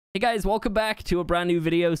Hey guys, welcome back to a brand new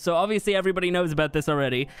video. So obviously everybody knows about this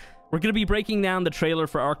already. We're going to be breaking down the trailer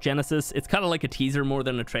for ARK Genesis. It's kind of like a teaser more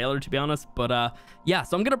than a trailer, to be honest. But yeah,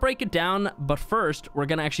 so I'm going to break it down. But first, we're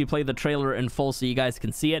going to actually play the trailer in full so you guys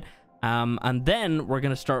can see it. And then we're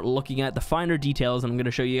going to start looking at the finer details. And I'm going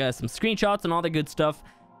to show you guys some screenshots and all the good stuff.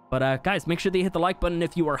 But guys, make sure that you hit the like button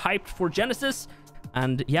if you are hyped for Genesis.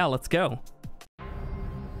 And yeah, let's go.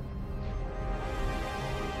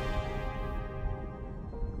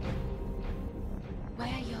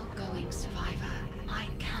 Where you're going, survivor, I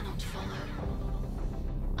cannot follow.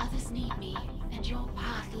 Others need me, and your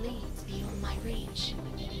path leads beyond my reach.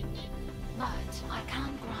 But I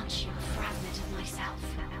can grant you a fragment of myself,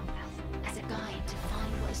 as a guide to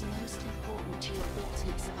find what is most important to your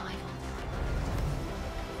ultimate survival.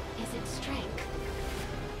 Is it strength?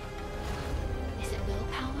 Is it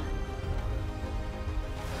willpower?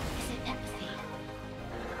 Is it empathy?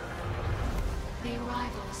 The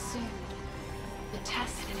arrival is soon. The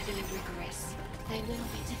tests will be rigorous. They will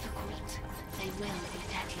be difficult. They will be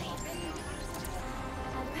deadly.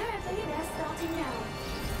 Apparently, they're starting now.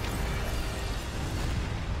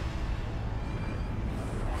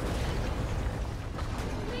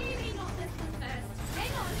 Maybe not this one first.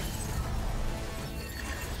 Hang on.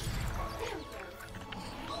 There we go.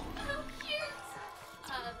 Oh, how cute!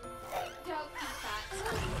 Don't eat that.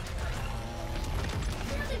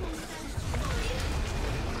 Really want that.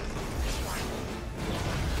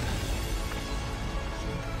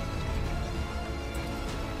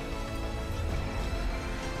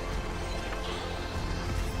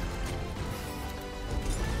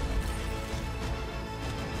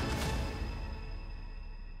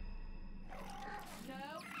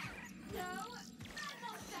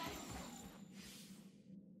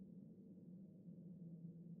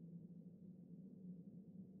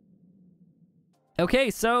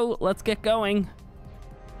 Okay, so let's get going.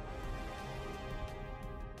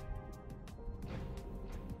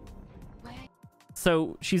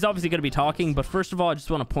 So she's obviously going to be talking, but first of all, I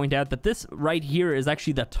just want to point out that this right here is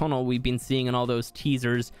actually the tunnel we've been seeing in all those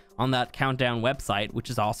teasers on that countdown website,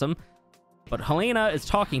 which is awesome. But HLN-A is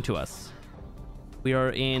talking to us. We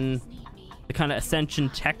are in the kind of Ascension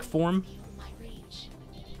tech form.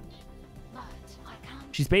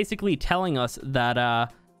 She's basically telling us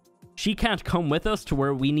that she can't come with us to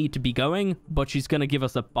where we need to be going, but she's going to give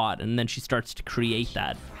us a bot, and then she starts to create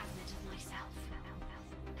that.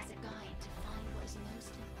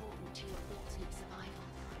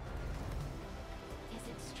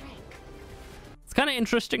 It's kind of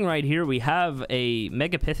interesting right here. We have a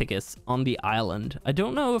Megapithecus on the island. I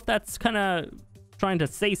don't know if that's kind of trying to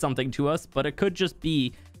say something to us, but it could just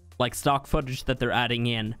be like stock footage that they're adding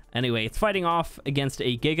in. Anyway, it's fighting off against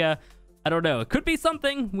a Giga. I don't know. It could be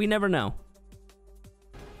something. We never know.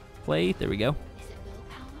 Play. There we go.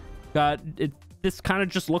 This kind of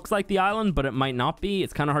just looks like the island, but it might not be.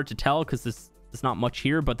 It's kind of hard to tell because there's not much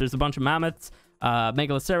here, but there's a bunch of mammoths,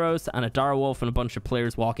 Megaloceraus, and a Direwolf, and a bunch of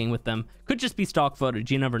players walking with them. Could just be stock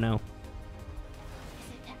footage. You never know.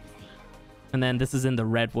 And then this is in the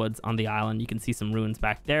redwoods on the island. You can see some ruins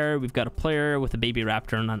back there. We've got a player with a baby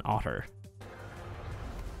raptor and an otter.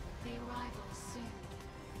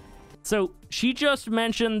 So she just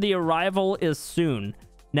mentioned the arrival is soon.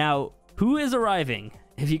 Now, who is arriving?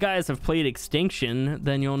 If you guys have played Extinction,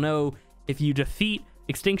 then you'll know if you defeat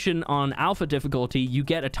Extinction on alpha difficulty, you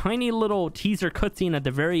get a tiny little teaser cutscene at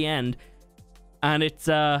the very end. And it's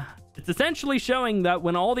essentially showing that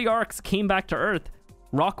when all the ARKs came back to Earth,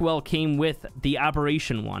 Rockwell came with the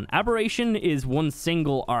Aberration one. Aberration is one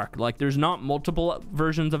single ARK. Like, there's not multiple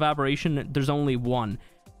versions of Aberration. There's only one.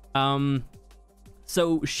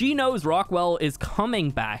 So she knows Rockwell is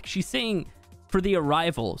coming back. She's saying for the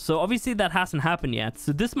arrival. So obviously that hasn't happened yet.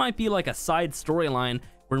 So this might be like a side storyline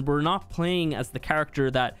where we're not playing as the character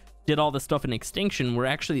that did all the stuff in Extinction. We're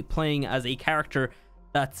actually playing as a character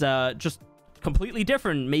that's just completely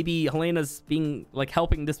different. Maybe HLN-A's being like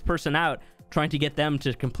helping this person out, trying to get them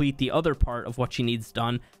to complete the other part of what she needs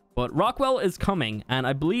done. But Rockwell is coming, and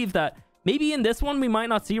I believe that maybe in this one, we might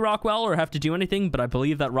not see Rockwell or have to do anything, but I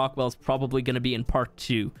believe that Rockwell's probably going to be in part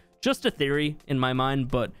 2. Just a theory in my mind,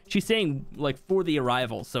 but she's saying, like, for the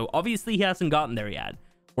arrival. So obviously he hasn't gotten there yet.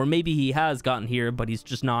 Or maybe he has gotten here, but he's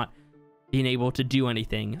just not being able to do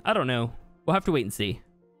anything. I don't know. We'll have to wait and see.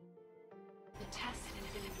 The tests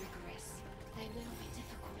will be rigorous. They will be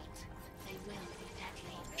difficult. They will be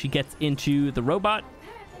deadly. She gets into the robot.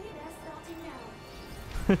 Apparently,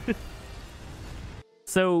 they're starting now.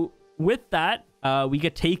 So with that, we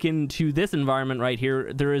get taken to this environment right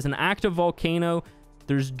here. There is an active volcano.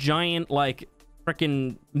 There's giant, like,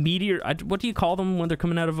 freaking meteor. What do you call them when they're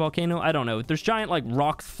coming out of a volcano? I don't know. There's giant like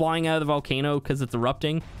rocks flying out of the volcano because it's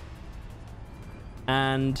erupting.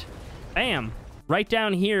 And bam, right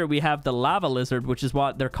down here we have the lava lizard, which is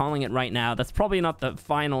what they're calling it right now. That's probably not the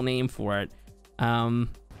final name for it. And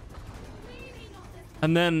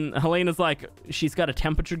then Helena's like, she's got a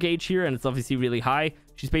temperature gauge here and it's obviously really high.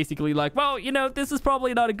 She's basically like, well, you know, this is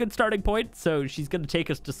probably not a good starting point, so she's gonna take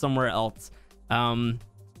us to somewhere else.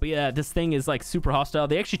 But yeah, this thing is like super hostile.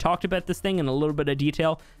 They actually talked about this thing in a little bit of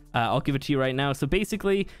detail. I'll give it to you right now. So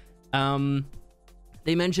basically,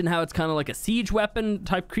 they mentioned how it's kind of like a siege weapon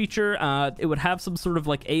type creature. It would have some sort of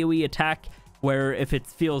like AoE attack where if it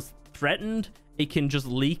feels threatened, it can just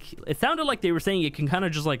leak. It sounded like they were saying it can kind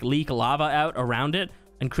of just like leak lava out around it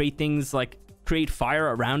and create things like create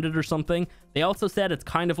fire around it or something. They also said it's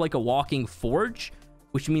kind of like a walking forge,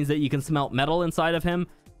 which means that you can smelt metal inside of him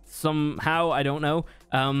somehow. I don't know.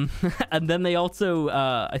 And then they also,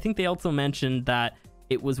 I think they also mentioned that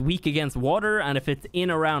it was weak against water, and if it's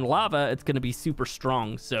in around lava, it's going to be super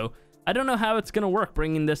strong. So I don't know how it's going to work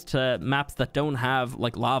bringing this to maps that don't have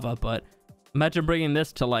like lava, but imagine bringing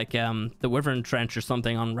this to like the Wyvern Trench or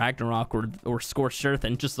something on Ragnarok or Scorched Earth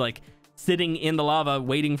and just like sitting in the lava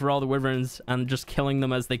waiting for all the wyverns and just killing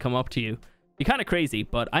them as they come up to you. Be kind of crazy,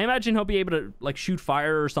 but I imagine he'll be able to like shoot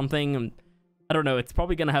fire or something. And I don't know, it's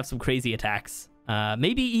probably going to have some crazy attacks.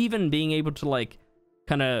 Maybe even being able to like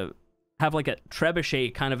kind of have like a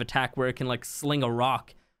trebuchet kind of attack where it can like sling a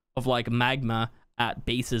rock of like magma at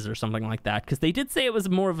bases or something like that, because they did say it was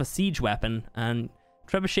more of a siege weapon, and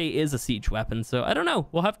trebuchet is a siege weapon, so I don't know,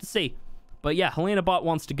 we'll have to see. But yeah, Helena Bot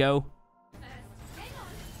wants to go.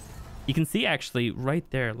 You can see actually right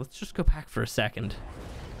there, let's just go back for a second.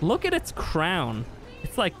 Look at its crown.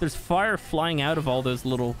 It's like there's fire flying out of all those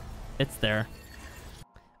little bits there.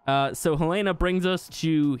 So Helena brings us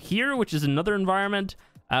to here, which is another environment.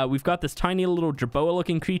 We've got this tiny little jerboa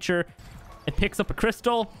looking creature. It picks up a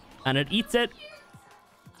crystal and it eats it.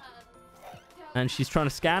 And she's trying to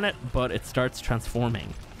scan it, but it starts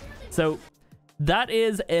transforming. So that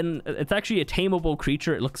is it's actually a tameable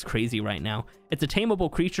creature. It looks crazy right now. It's a tameable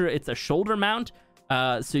creature. It's a shoulder mount.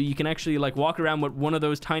 So you can actually like walk around with one of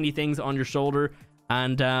those tiny things on your shoulder.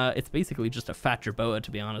 And it's basically just a fat jerboa,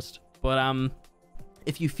 to be honest. But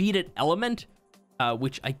if you feed it element,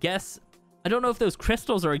 which I guess, I don't know if those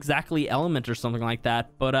crystals are exactly element or something like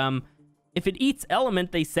that. But if it eats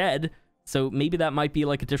element, they said, so maybe that might be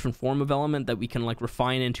like a different form of element that we can like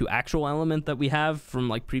refine into actual element that we have from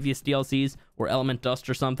like previous DLCs, or element dust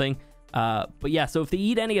or something. But yeah, so if they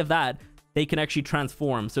eat any of that, they can actually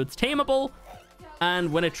transform. So it's tameable,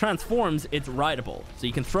 and when it transforms, it's rideable. So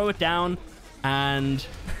you can throw it down, and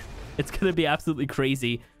it's gonna be absolutely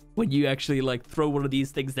crazy when you actually like throw one of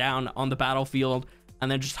these things down on the battlefield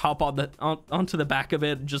and then just hop on onto the back of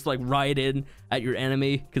it and just like ride in at your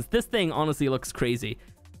enemy, because this thing honestly looks crazy.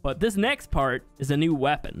 But this next part is a new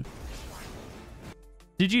weapon.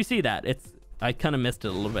 Did you see that? I kind of missed it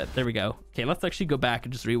a little bit. There we go. Okay, let's actually go back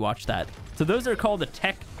and just rewatch that. So those are called the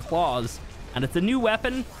Tech Claws, and it's a new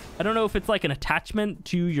weapon. I don't know if it's like an attachment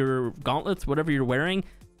to your gauntlets, whatever you're wearing,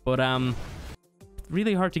 but it's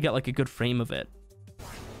really hard to get like a good frame of it.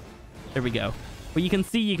 There we go. But you can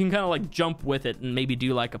see you can kind of like jump with it and maybe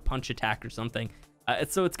do like a punch attack or something.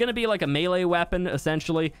 So it's going to be like a melee weapon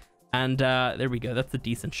essentially. And there we go. That's a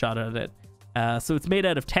decent shot at it. So it's made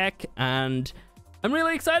out of tech, and I'm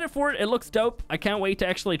really excited for it. It looks dope. I can't wait to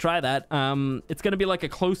actually try that. It's going to be like a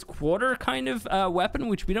close quarter kind of weapon,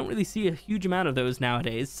 which we don't really see a huge amount of those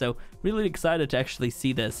nowadays. So really excited to actually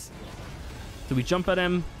see this. So we jump at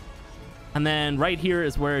him, and then right here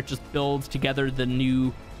is where it just builds together the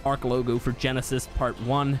new ARK logo for Genesis Part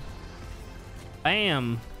 1.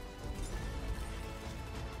 Bam!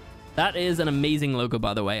 That is an amazing logo,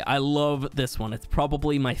 by the way. I love this one. It's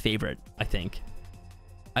probably my favorite, I think.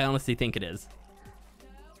 I honestly think it is.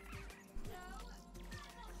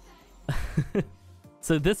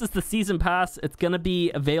 So this is the season pass. It's going to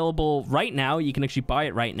be available right now. You can actually buy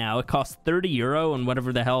it right now. It costs 30 euro and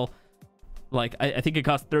whatever the hell. Like, I think it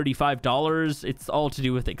costs $35. It's all to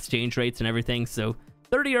do with exchange rates and everything. So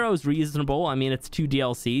 30 euro is reasonable. I mean, it's 2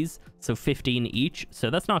 DLCs, so 15 each. So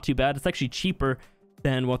that's not too bad. It's actually cheaper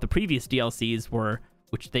than what the previous DLCs were,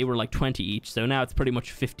 which they were like 20 each. So now it's pretty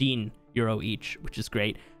much 15 euro each, which is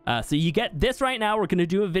great. So you get this right now. We're going to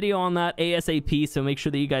do a video on that ASAP, so make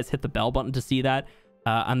sure that you guys hit the bell button to see that.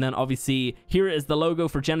 And then obviously here is the logo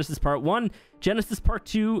for Genesis Part 1. Genesis Part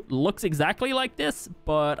 2 looks exactly like this,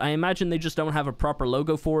 but I imagine they just don't have a proper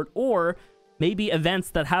logo for it, or maybe events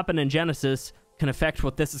that happen in Genesis can affect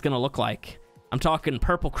what this is going to look like. I'm talking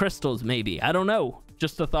purple crystals, maybe. I don't know.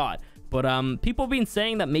 Just a thought. But people have been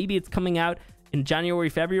saying that maybe it's coming out in January,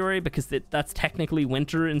 February, because that's technically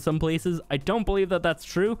winter in some places. I don't believe that that's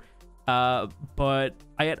true. But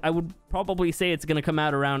I would probably say it's going to come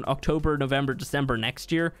out around October, November, December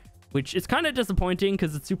next year, which is kind of disappointing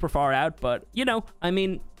because it's super far out. But, you know, I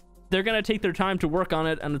mean, they're going to take their time to work on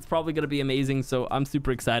it, and it's probably going to be amazing. So I'm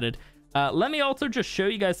super excited. Let me also just show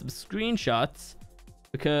you guys some screenshots,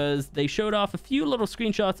 because they showed off a few little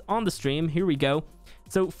screenshots on the stream. Here we go.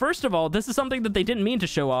 So first of all, this is something that they didn't mean to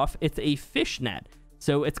show off. It's a fish net.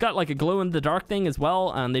 So it's got like a glow in the dark thing as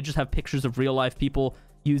well. And they just have pictures of real life people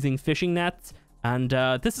using fishing nets. And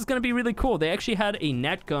this is going to be really cool. They actually had a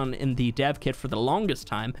net gun in the dev kit for the longest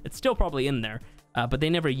time. It's still probably in there, but they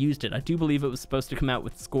never used it. I do believe it was supposed to come out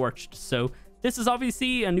with Scorched. So this is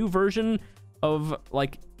obviously a new version of,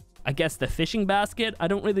 like, I guess the fishing basket. I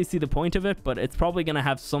don't really see the point of it, but it's probably going to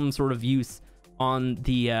have some sort of use on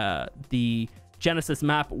the Genesis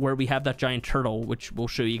map where we have that giant turtle, which we'll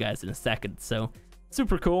show you guys in a second. So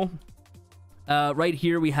super cool. Right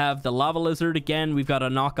here we have the lava lizard again. We've got a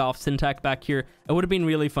knockoff Syntac back here. It would have been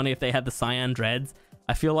really funny if they had the cyan dreads.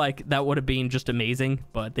 I feel like that would have been just amazing,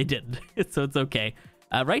 but they didn't. So it's okay.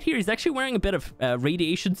 Right here, he's actually wearing a bit of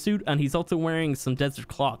radiation suit, and he's also wearing some desert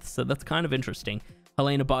cloth. So that's kind of interesting.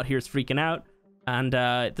 HLN-A bot here is freaking out, and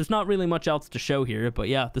there's not really much else to show here, but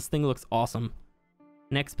yeah, this thing looks awesome.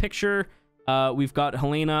 Next picture, we've got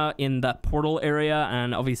HLN-A in that portal area,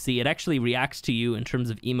 and obviously it actually reacts to you in terms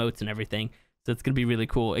of emotes and everything, so it's gonna be really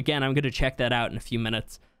cool. Again, I'm gonna check that out in a few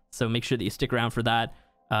minutes, so make sure that you stick around for that.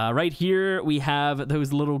 Right here we have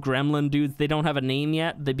those little gremlin dudes. They don't have a name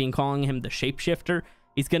yet. They've been calling him the shapeshifter.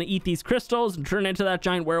 He's gonna eat these crystals and turn into that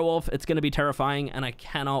giant werewolf. It's gonna be terrifying, and I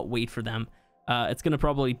cannot wait for them. It's gonna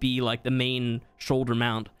probably be like the main shoulder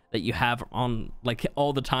mount that you have on, like,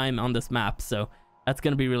 all the time on this map, so that's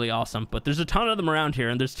gonna be really awesome. But there's a ton of them around here,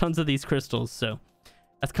 and there's tons of these crystals, so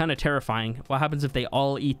that's kind of terrifying. What happens if they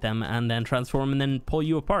all eat them and then transform and then pull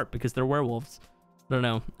you apart because they're werewolves? I don't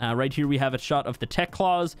know. Right here we have a shot of the tech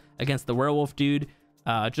claws against the werewolf dude.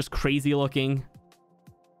 Just crazy looking.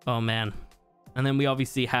 Oh man. And then we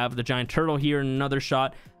obviously have the giant turtle here in another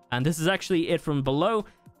shot, and this is actually it from below.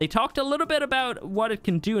 They talked a little bit about what it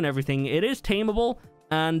can do and everything. It is tameable,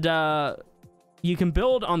 and you can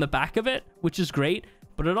build on the back of it, which is great,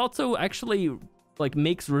 but it also actually, like,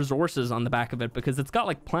 makes resources on the back of it, because it's got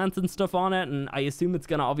like plants and stuff on it, and I assume it's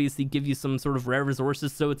gonna obviously give you some sort of rare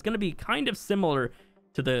resources, so it's gonna be kind of similar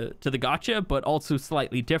to the gacha, but also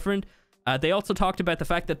slightly different. They also talked about the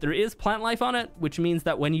fact that there is plant life on it, which means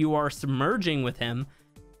that when you are submerging with him,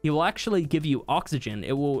 he will actually give you oxygen.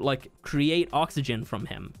 It will, like, create oxygen from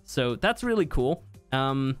him. So that's really cool.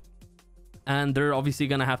 And they're obviously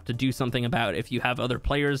going to have to do something about if you have other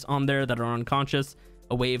players on there that are unconscious,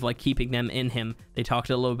 a way of, like, keeping them in him. They talked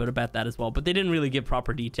a little bit about that as well, but they didn't really give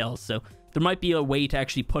proper details. So there might be a way to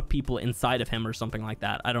actually put people inside of him or something like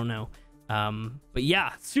that. I don't know. But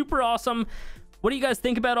yeah, super awesome. What do you guys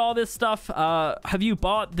think about all this stuff? Have you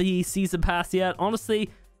bought the season pass yet? Honestly,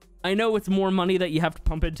 I know it's more money that you have to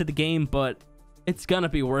pump into the game, but it's gonna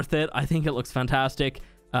be worth it. I think it looks fantastic.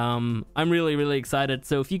 I'm really excited.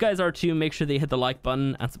 So if you guys are too, make sure that you hit the like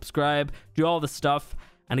button and subscribe, do all the stuff.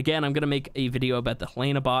 And again, I'm gonna make a video about the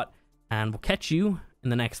HLN-A bot, and we'll catch you in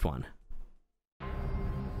the next one.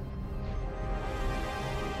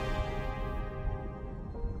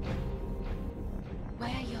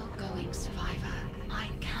 Where you're going, survivor, I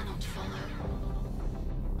cannot follow.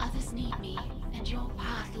 Others need me, and your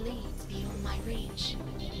path leads beyond my reach.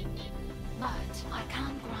 But I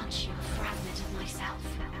can grant you a fragment of myself,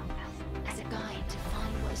 as a guide to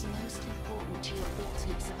find what is most important to your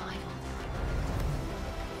ultimate survival.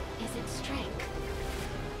 Is it strength?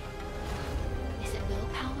 Is it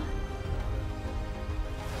willpower?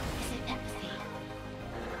 Is it empathy?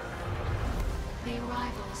 The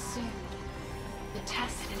arrival is soon. The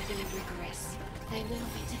tests will be rigorous. They will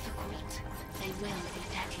be difficult. They will be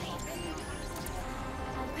deadly.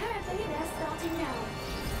 Apparently they're starting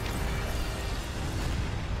now.